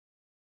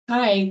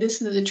Hi,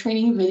 this is a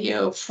training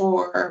video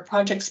for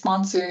project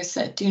sponsors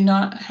that do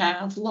not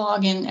have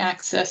login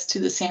access to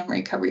the SAM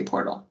Recovery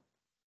Portal.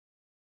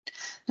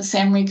 The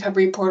SAM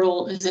Recovery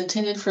Portal is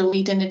intended for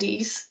lead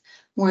entities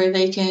where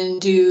they can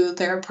do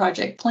their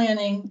project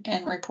planning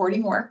and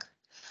reporting work.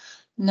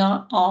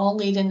 Not all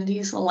lead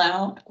entities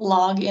allow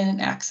login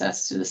and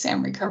access to the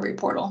SAM Recovery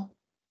Portal.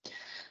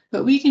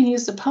 But we can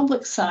use the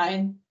public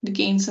side to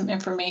gain some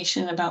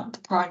information about the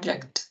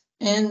project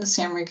in the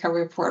SAM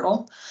Recovery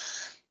Portal.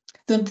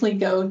 Simply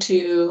go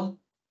to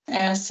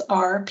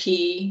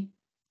srp.rco.wa.gov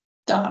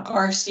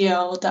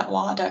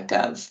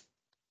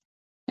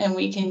and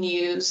we can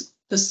use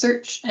the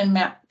search and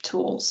map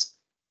tools.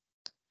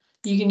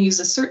 You can use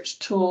the search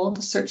tool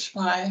to search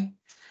by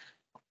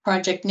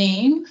project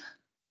name,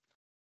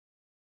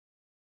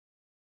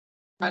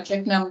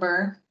 project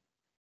number,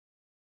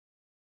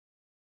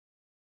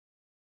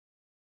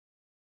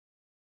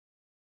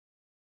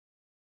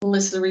 the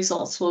list of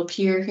results will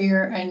appear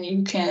here, and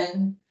you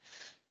can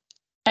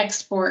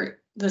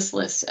export this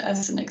list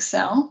as an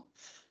Excel.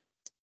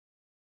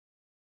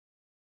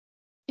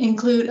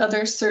 Include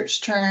other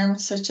search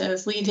terms such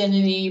as lead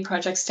entity,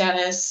 project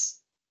status,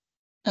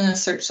 and the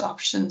search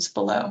options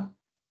below.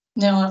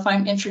 Now, if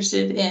I'm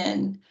interested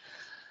in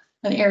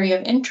an area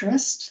of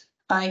interest,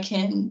 I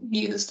can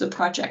use the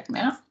project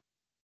map.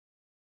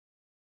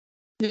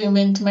 Zoom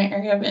into my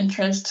area of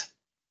interest.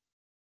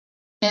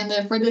 And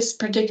then for this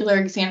particular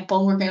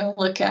example, we're going to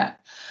look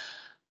at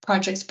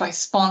projects by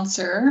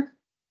sponsor.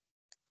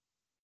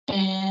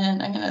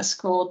 And I'm going to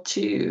scroll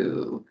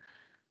to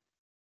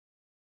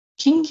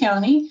King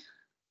County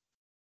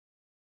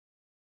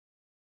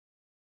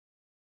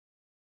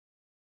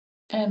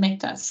and make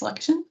that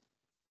selection.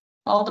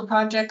 All the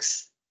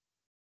projects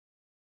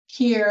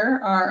here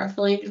are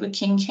affiliated with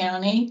King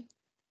County.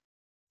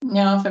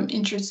 Now, if I'm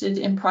interested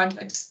in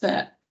projects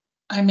that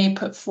I may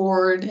put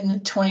forward in the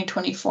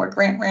 2024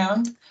 grant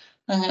round,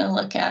 I'm going to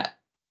look at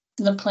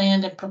the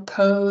planned and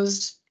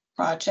proposed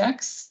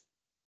projects.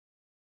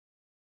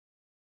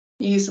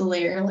 Use the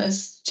layer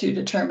list to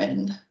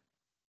determine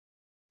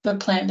the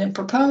planned and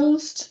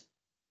proposed.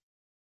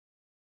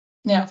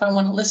 Now, if I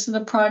want to list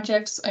the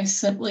projects, I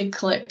simply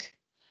click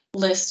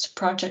list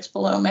projects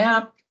below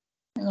map,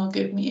 and it'll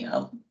give me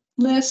a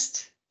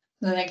list.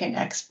 Then I can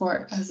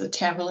export as a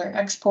tabular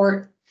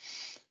export.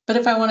 But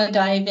if I want to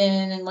dive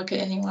in and look at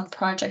any one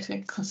project,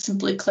 I can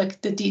simply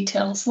click the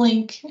details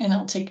link, and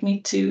it'll take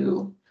me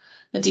to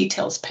the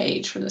details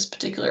page for this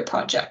particular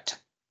project.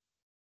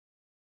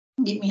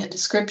 Give me a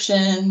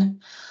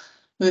description,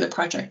 who the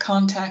project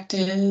contact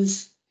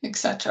is,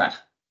 etc.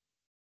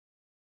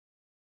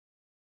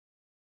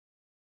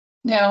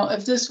 Now,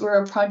 if this were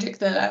a project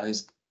that I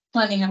was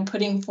planning on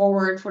putting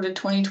forward for the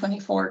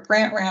 2024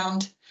 grant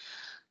round,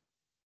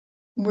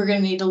 we're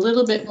going to need a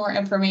little bit more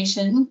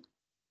information.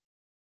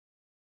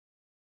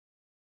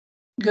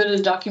 Go to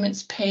the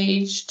documents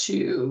page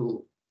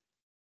to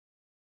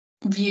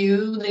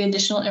view the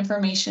additional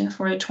information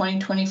for the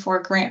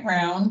 2024 grant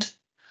round.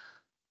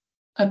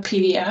 A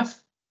PDF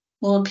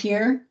will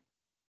appear.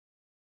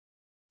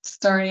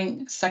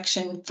 Starting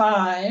section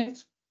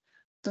 5,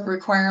 the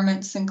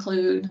requirements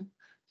include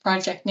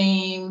project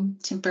name,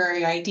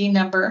 temporary ID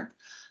number.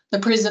 The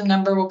PRISM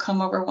number will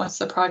come over once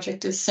the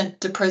project is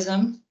sent to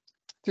PRISM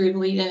through the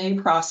lead entity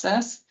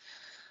process.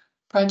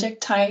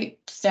 Project type,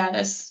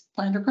 status,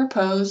 planned or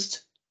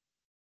proposed,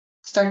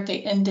 start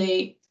date, end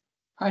date,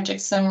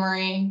 project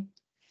summary,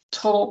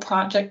 total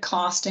project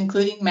cost,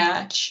 including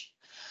match,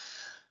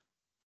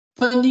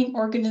 funding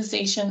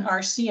organization,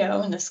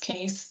 RCO in this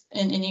case,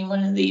 in any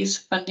one of these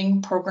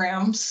funding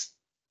programs,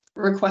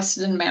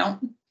 requested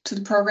amount to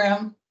the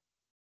program,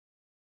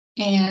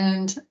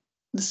 and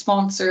the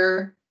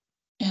sponsor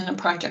and a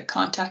project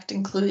contact,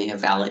 including a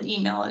valid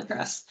email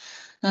address.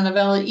 Now, the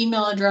valid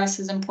email address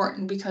is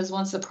important because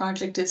once the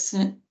project is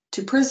sent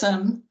to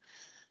PRISM,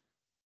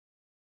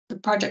 the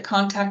project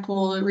contact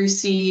will have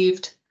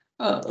received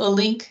a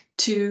link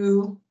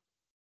to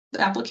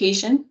the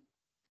application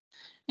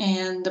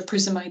and the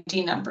PRISM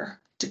ID number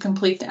to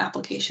complete the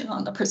application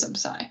on the PRISM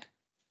side.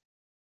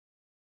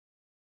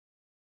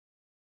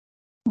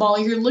 While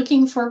you're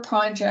looking for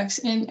projects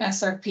in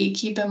SRP,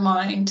 keep in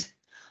mind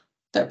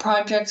that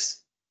projects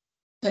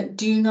that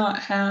do not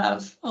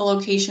have a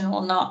location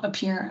will not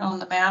appear on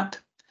the map.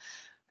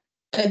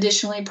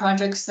 Additionally,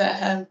 projects that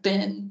have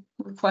been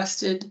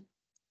requested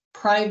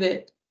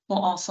private will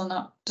also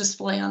not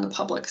display on the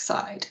public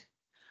side.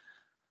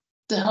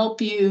 To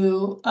help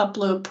you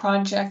upload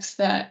projects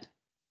that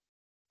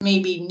may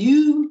be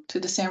new to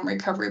the SAM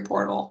Recovery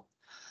Portal,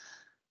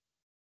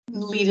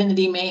 lead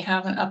entity may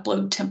have an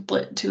upload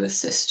template to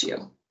assist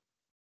you.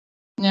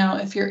 Now,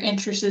 if you're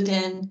interested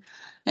in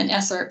an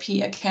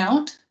SRP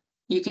account,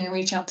 you can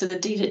reach out to the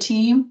data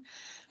team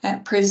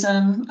at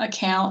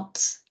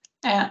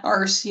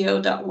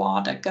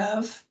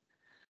prismaccounts@rco.wa.gov,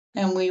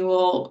 and we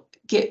will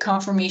get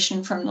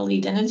confirmation from the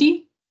lead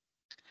entity,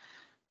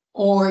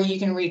 or you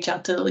can reach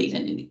out to the lead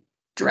entity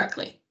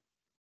directly.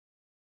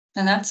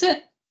 And that's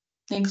it.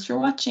 Thanks for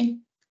watching.